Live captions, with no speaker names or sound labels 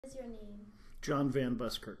What is your name? John Van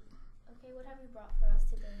Buskirk. Okay, what have you brought for us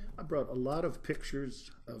today? I brought a lot of pictures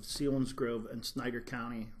of Selinsgrove and Snyder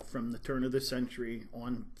County from the turn of the century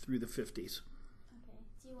on through the 50s. Okay,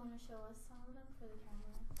 do you want to show us some of them for the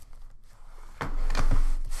camera?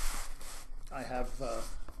 I have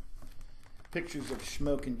pictures of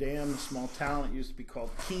Schmokin Dam, a small town. It used to be called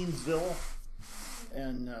Keensville,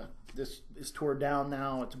 and this is tore down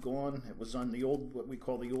now. It's gone. It was on the old, what we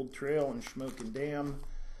call the old trail in Schmokin Dam.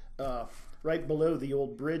 Right below the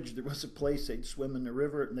old bridge, there was a place they'd swim in the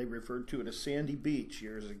river, and they referred to it as Sandy Beach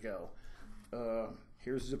years ago.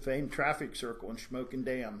 Here's the famed traffic circle in Schmokin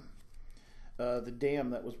Dam. The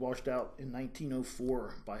dam that was washed out in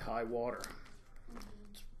 1904 by high water.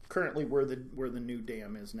 It's currently where the new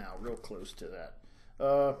dam is now, real close to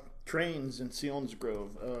that. Trains in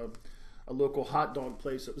Selinsgrove, a local hot dog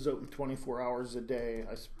place that was open 24 hours a day.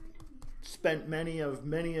 I spent many a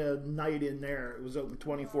night in there. It was open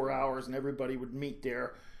 24 hours, and everybody would meet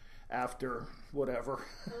there after whatever.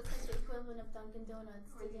 So it's like the equivalent of Dunkin'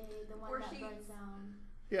 Donuts today, the one that burns down.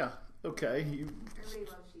 Yeah, okay.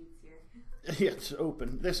 Everybody loves sheets here. Yeah, it's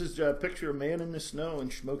open. This is a picture of Man in the Snow in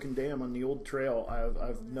Schmokin Dam on the old trail.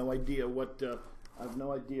 I've no idea what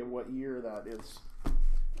year that is,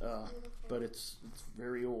 but it's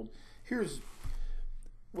very old. Here's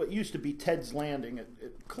what used to be Ted's Landing.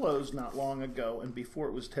 It closed not long ago, and before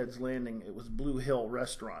it was Ted's Landing, it was Blue Hill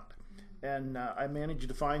Restaurant. And I managed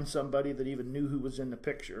to find somebody that even knew who was in the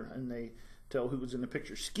picture, and they tell who was in the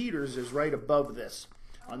picture. Skeeter's is right above this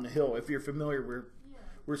on the hill. If you're familiar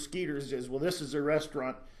where Skeeter's is, well, this is a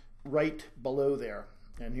restaurant right below there.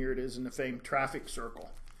 And here it is in the famed traffic circle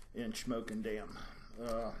in Schmokin Dam.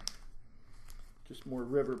 Just more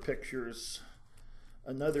river pictures.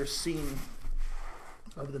 Another scene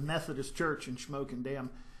of the Methodist Church in Schmokin Dam,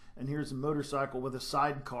 and here's a motorcycle with a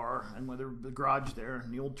sidecar and with the garage there,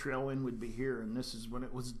 and the old trail in would be here, and this is when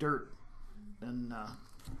it was dirt. And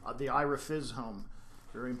the Ira Fizz home,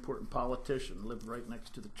 very important politician, lived right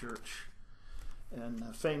next to the church.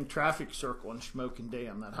 And famed traffic circle in Schmokin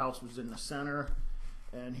Dam, that house was in the center,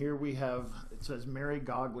 and here we have, it says Mary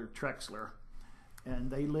Gogler Trexler,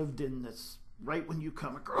 and they lived in this, right when you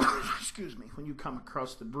come across, excuse me, when you come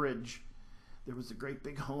across the bridge, there was a great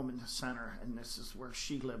big home in the center, and this is where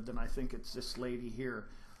she lived, and I think it's this lady here.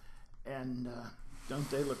 And don't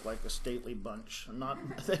they look like a stately bunch?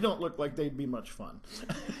 They don't look like they'd be much fun.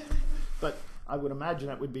 But I would imagine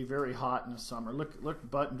that would be very hot in the summer.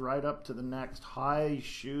 Look, buttoned right up to the neck, high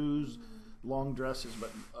shoes, long dresses.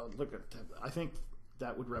 But look at that. I think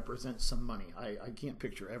that would represent some money. I can't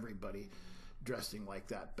picture everybody dressing like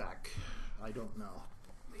that back. I don't know.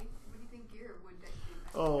 What do you think year would that be?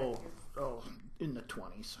 Oh, in the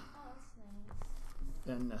 20s. Oh, that's nice.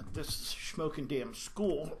 And this is Schmokin Dam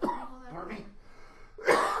School. Pardon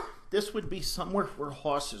me. This would be somewhere where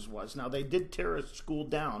Hoss's was. Now, they did tear a school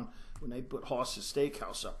down when they put Hoss's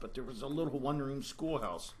Steakhouse up, but there was a little one-room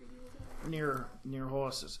schoolhouse near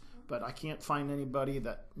Hoss's. But I can't find anybody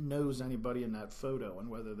that knows anybody in that photo and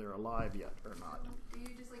whether they're alive yet or not. Do you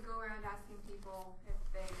just go around asking people if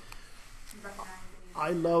they recognize any?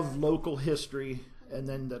 I love local history, and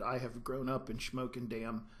then that I have grown up in Schmokin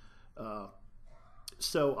Dam.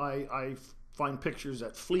 So I find pictures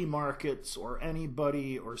at flea markets or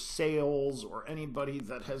anybody or sales or anybody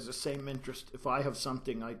that has the same interest. If I have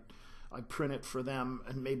something, I print it for them,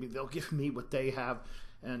 and maybe they'll give me what they have.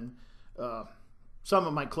 And some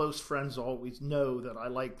of my close friends always know that I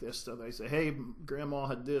like this, so they say, "Hey, Grandma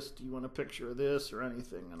had this. Do you want a picture of this or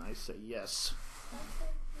anything?" And I say yes.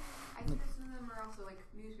 I think some of them are also like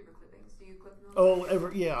newspaper clippings. Do you clip them? Oh,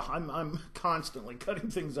 yeah. I'm constantly cutting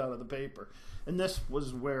things out of the paper, and this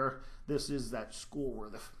is that school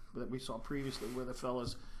that we saw previously, where the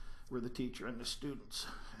fellas were the teacher and the students,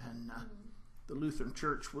 and the Lutheran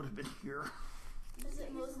Church would have been here. Is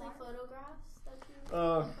it mostly photographs that you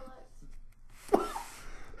collect?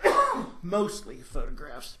 Mostly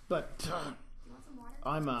photographs, but Do you want some water?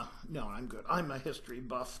 I'm good. I'm a history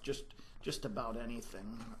buff, just about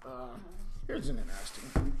anything. Here's an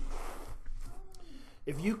interesting.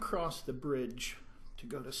 If you cross the bridge to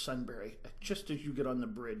go to Sunbury, just as you get on the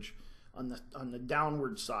bridge, on the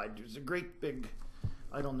downward side, there's a great big,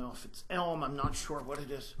 I don't know if it's elm, I'm not sure what it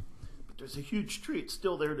is, but there's a huge tree. It's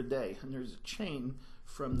still there today, and there's a chain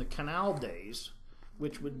from the canal days,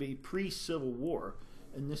 which would be pre-Civil War.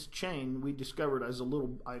 And this chain I discovered it as a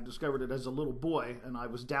little boy, and I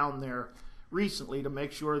was down there recently to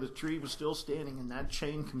make sure the tree was still standing, and that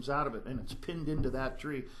chain comes out of it, and it's pinned into that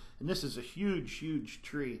tree. And this is a huge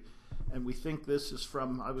tree, and we think this is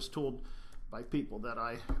from, I was told by people that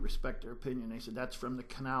I respect their opinion, they said that's from the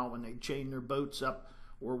canal when they chained their boats up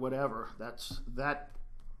or whatever.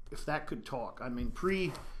 If that could talk. I mean,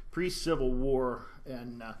 pre-Civil War,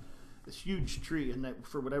 and this huge tree, and that,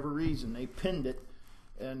 for whatever reason, they pinned it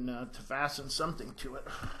and to fasten something to it.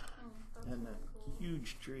 And a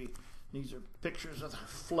huge tree. These are pictures of the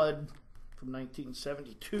flood from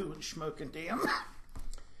 1972 in Smoking Dam.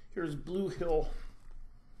 Here's Blue Hill.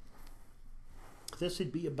 This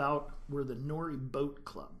would be about where the Norrie Boat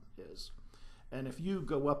Club is. And if you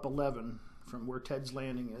go up 11 from where Ted's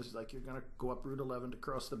Landing is, like you're going to go up Route 11 to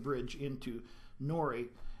cross the bridge into Norrie,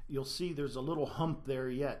 you'll see there's a little hump there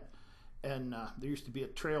yet. And there used to be a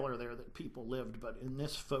trailer there that people lived, but in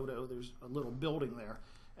this photo there's a little building there.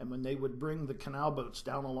 And when they would bring the canal boats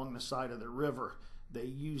down along the side of the river, they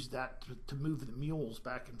used that to move the mules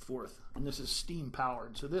back and forth. And this is steam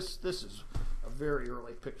powered. So this is a very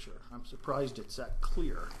early picture. I'm surprised it's that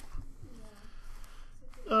clear.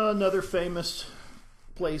 Another famous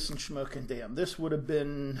place in Smoking Dam. This would have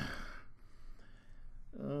been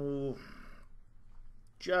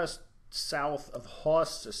just south of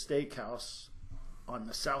Haas's Steakhouse on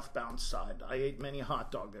the southbound side. I ate many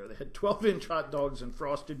hot dog there. They had 12-inch hot dogs and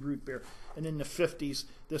frosted root beer. And in the 50s,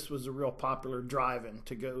 this was a real popular drive-in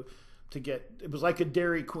to go to get. It was like a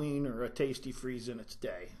Dairy Queen or a Tasty Freeze in its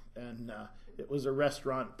day. And it was a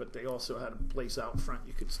restaurant, but they also had a place out front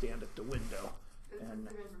you could stand at the window. This is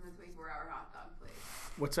different from the 24-hour hot dog place.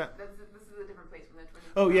 What's that? This is a different place from the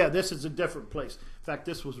 24-hour. Oh, yeah, this is a different place. In fact,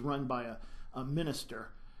 this was run by a minister.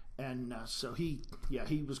 And so he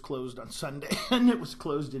was closed on Sunday, and it was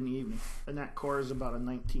closed in the evening. And that car is about a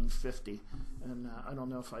 1950. And I don't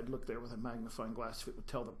know if I'd look there with a magnifying glass if it would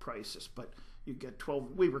tell the prices. But you get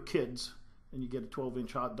 12. We were kids, and you get a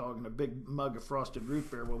 12-inch hot dog and a big mug of frosted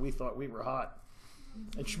root beer. Well, we thought we were hot.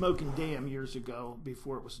 And Smoking Dam years ago,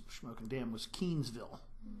 before it was Smoking Dam, was Keansville.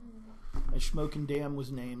 And Smoking Dam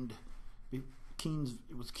was named it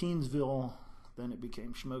was Keansville. Then it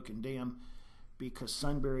became Smoking Dam, because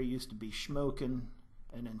Sunbury used to be Schmoken,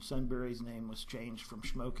 and then Sunbury's name was changed from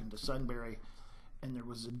Schmoken to Sunbury, and there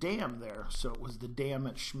was a dam there, so it was the dam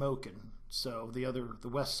at Schmoken. So the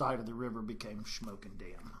west side of the river became Smoking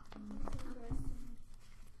Dam.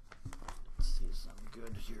 Let's see something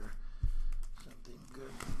good here. Something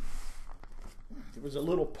good. There was a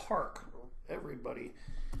little park.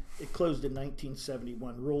 It closed in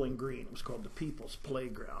 1971, Rolling Green. It was called the People's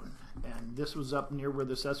Playground. And this was up near where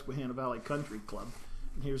the Susquehanna Valley Country Club.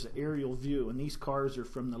 And here's an aerial view. And these cars are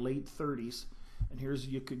from the late 30s. And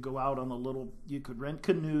you could go out on you could rent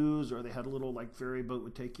canoes, or they had a little like ferry boat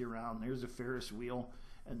would take you around. There's a Ferris wheel.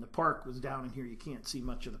 And the park was down in here. You can't see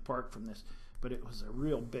much of the park from this, but it was a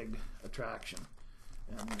real big attraction.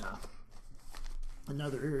 And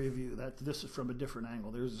another area view. This is from a different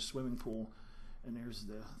angle. There's the swimming pool. And there's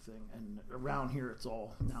the thing, and around here it's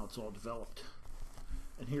all developed.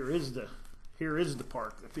 And here is the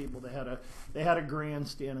park. The people, they had a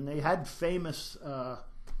grandstand, and they had famous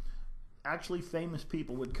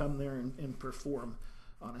people would come there and perform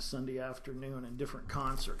on a Sunday afternoon in different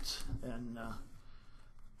concerts. And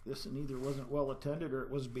this either wasn't well attended or it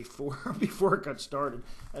was before it got started.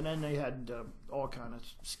 And then they had all kind of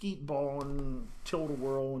skeet ball and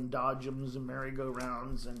tilt-a-whirl and dodgems and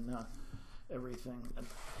merry-go-rounds and everything. And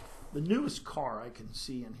the newest car I can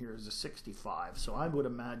see in here is a 65, so I would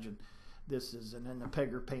imagine this is, and then the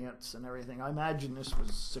pegger pants and everything. I imagine this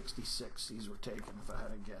was 66 these were taken, if I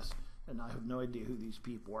had to guess. And I have no idea who these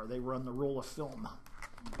people are. They were on the roll of film.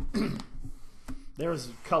 There's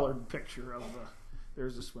a colored picture of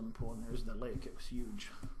there's the swimming pool, and there's the lake. It was huge.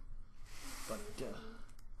 But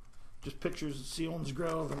just pictures of Sealands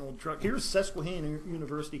Grove and old truck. Here's Susquehanna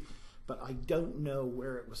University. But I don't know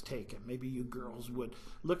where it was taken. Maybe you girls would.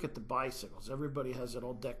 Look at the bicycles. Everybody has it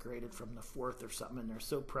all decorated from the 4th or something, and they're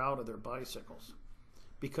so proud of their bicycles.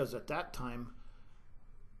 Because at that time,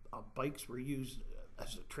 bikes were used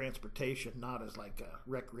as a transportation, not as like a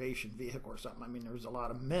recreation vehicle or something. I mean, there was a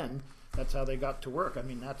lot of men. That's how they got to work. I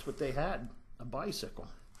mean, that's what they had, a bicycle.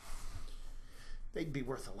 They'd be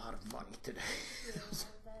worth a lot of money today.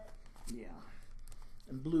 Yeah.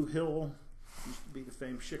 And Blue Hill used to be the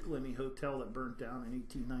famous Shikellamy Hotel that burnt down in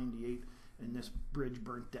 1898, and this bridge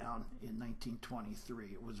burnt down in 1923.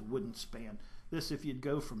 It was a wooden span. This, if you'd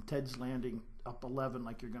go from Ted's Landing up 11,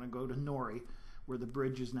 like you're going to go to Norrie, where the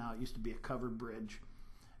bridge is now, it used to be a covered bridge,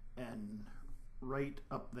 and right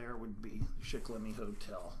up there would be the Shikellamy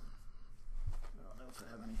Hotel. I don't know if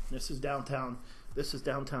I have any. This is downtown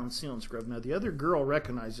Selinsgrove. Now, the other girl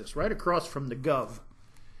recognized this. Right across from the Gov.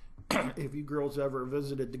 If you girls ever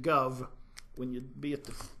visited the Gov, when you'd be at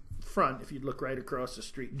the front, if you'd look right across the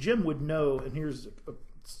street, Jim would know, and here's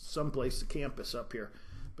someplace, the campus up here,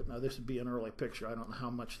 But now this would be an early picture. I don't know how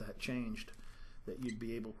much that changed, that you'd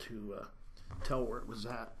be able to tell where it was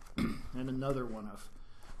at. And another one of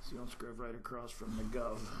Selinsgrove right across from the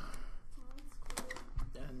Gov.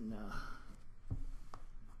 And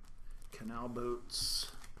canal boats.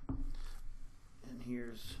 And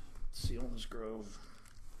here's Selinsgrove.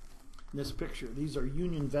 In this picture, these are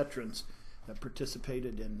Union veterans that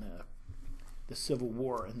participated in the Civil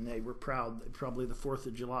War, and they were proud, probably the 4th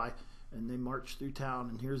of July, and they marched through town,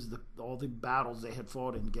 and here's all the battles they had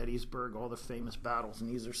fought in Gettysburg, all the famous battles, and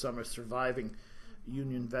these are some of surviving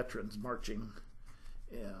Union veterans marching,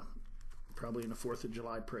 probably in a 4th of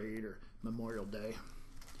July parade or Memorial Day.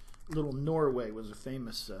 Little Norway was a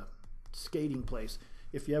famous skating place.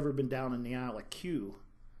 If you ever been down in the Isle of Q,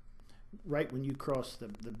 right when you cross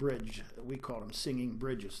the bridge, we call them singing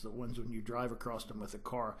bridges, the ones when you drive across them with a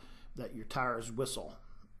car, that your tires whistle.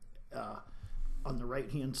 On the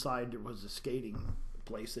right-hand side, there was a skating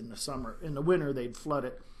place in the summer. In the winter, they'd flood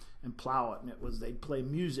it and plow it, and they'd play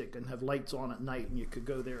music and have lights on at night, and you could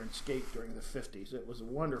go there and skate during the 50s. It was a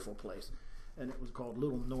wonderful place, and it was called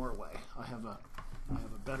Little Norway. I have a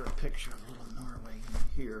better picture of Little Norway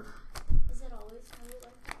here. Is it always snowy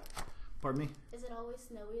like that? Pardon me? Is it always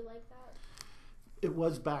snowy like that? It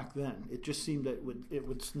was back then. It just seemed that it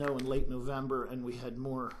would snow in late November, and we had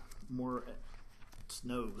more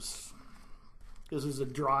snows. This is a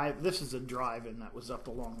drive-in that was up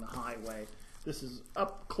along the highway. This is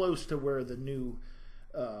up close to where the new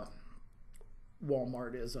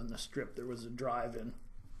Walmart is on the strip. There was a drive-in,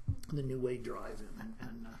 the New Way drive-in,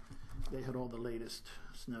 and they had all the latest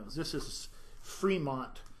snows. This is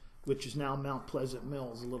Fremont, which is now Mount Pleasant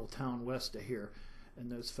Mills, a little town west of here.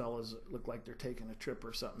 And those fellas look like they're taking a trip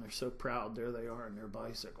or something. They're so proud. There they are on their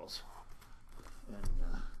bicycles. And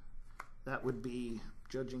that would be,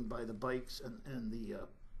 judging by the bikes and the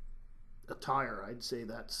attire, I'd say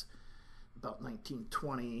that's about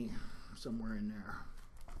 1920, somewhere in there.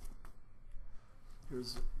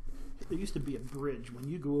 There used to be a bridge. When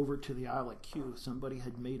you go over to the Isle of Q, somebody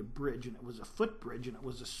had made a bridge, and it was a footbridge, and it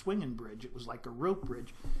was a swinging bridge. It was like a rope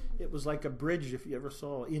bridge. It was like a bridge if you ever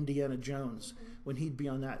saw Indiana Jones when he'd be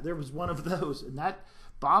on that. There was one of those, and that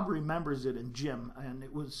Bob remembers it, and Jim, and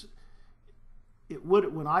it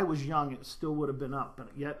would, when I was young, it still would have been up, but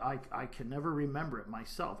yet I can never remember it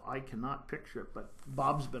myself. I cannot picture it, but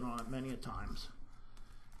Bob's been on it many a times.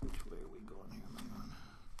 Which way are we going here? Hang on.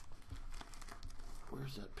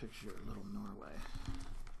 Where's that picture of Little Norway?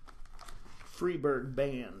 Freeburg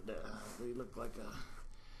Band. They look like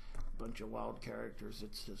a bunch of wild characters.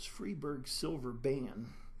 It says Freeburg Silver Band.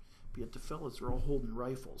 Yet the fellas are all holding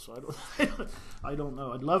rifles. So I don't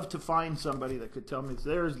know. I'd love to find somebody that could tell me,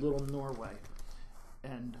 there's Little Norway.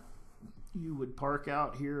 And you would park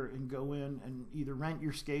out here and go in and either rent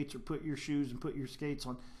your skates or put your shoes and put your skates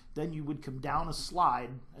on. Then you would come down a slide,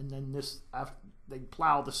 and then they'd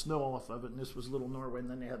plow the snow off of it, and this was Little Norway, and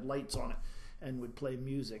then they had lights on it and would play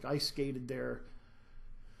music. I skated there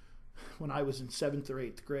when I was in 7th or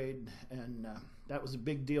 8th grade, and that was a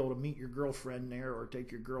big deal to meet your girlfriend there or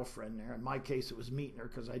take your girlfriend there. In my case, it was meeting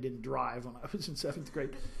her because I didn't drive when I was in 7th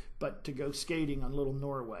grade, but to go skating on Little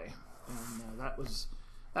Norway, and that was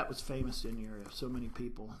famous in the area. So many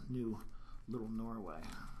people knew Little Norway.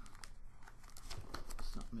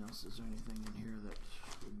 Something else, is there anything in here that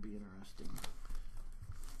would be interesting?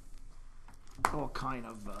 All kind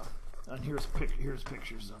of, and here's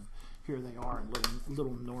pictures of, here they are in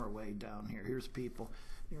Little Norway down here. Here's people,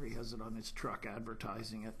 here he has it on his truck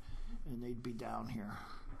advertising it, and they'd be down here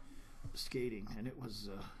skating, and it was,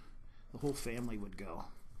 the whole family would go.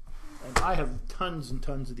 And I have tons and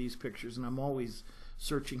tons of these pictures, and I'm always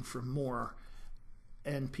searching for more,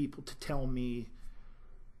 and people to tell me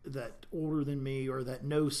that older than me or that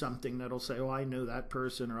know something that'll say, oh, I know that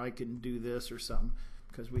person, or I can do this or something,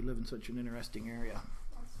 because we live in such an interesting area.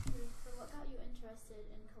 That's true. So what got you interested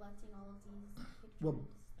in collecting all of these pictures? Well,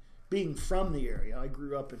 being from the area, I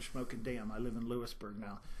grew up in Smoking Dam. I live in Lewisburg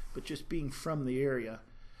now. But just being from the area,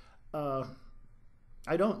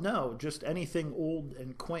 I don't know, just anything old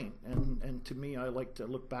and quaint. And to me, I like to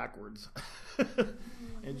look backwards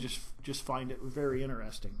and just find it very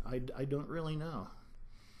interesting. I don't really know.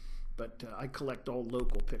 But I collect all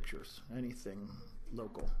local pictures, anything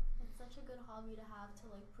local. It's such a good hobby to have, to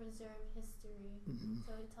like preserve history,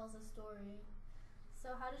 so it tells a story. So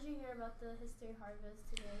how did you hear about the History Harvest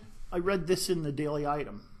today? I read this in the Daily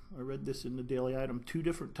Item. 2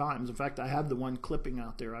 different times. In fact, I have the one clipping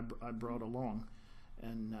out there I brought along.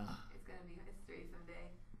 And it's going to be history someday.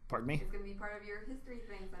 Pardon me? It's going to be part of your history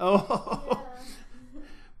thing someday. Oh! Yeah.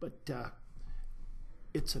 But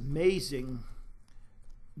it's amazing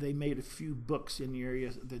they made a few books in the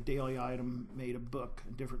area. The Daily Item made a book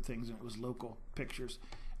and different things, and it was local pictures.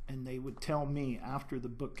 And they would tell me after the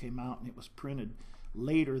book came out and it was printed,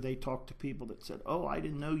 later they talked to people that said, oh, I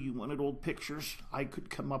didn't know you wanted old pictures. I could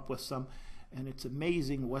come up with some. And it's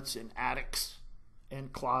amazing what's in attics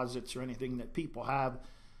and closets or anything that people have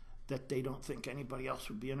that they don't think anybody else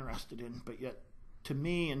would be interested in. But yet, to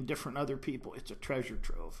me and different other people, it's a treasure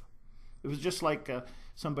trove. It was just like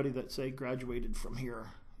somebody that, say, graduated from here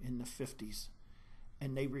in the 50s,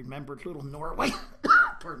 and they remembered little Norway,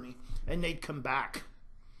 pardon me, and they'd come back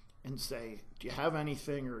and say, do you have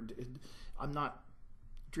anything? Or I'm not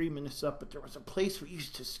dreaming this up, but there was a place we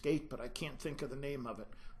used to skate, but I can't think of the name of it.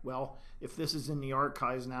 Well, if this is in the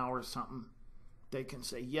archives now or something, they can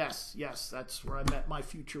say, yes, that's where I met my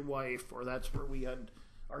future wife, or that's where we had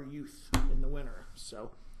our youth in the winter.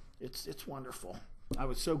 So it's wonderful. I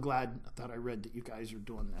was so glad that I read that you guys are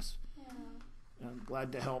doing this. Yeah. I'm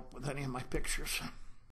glad to help with any of my pictures.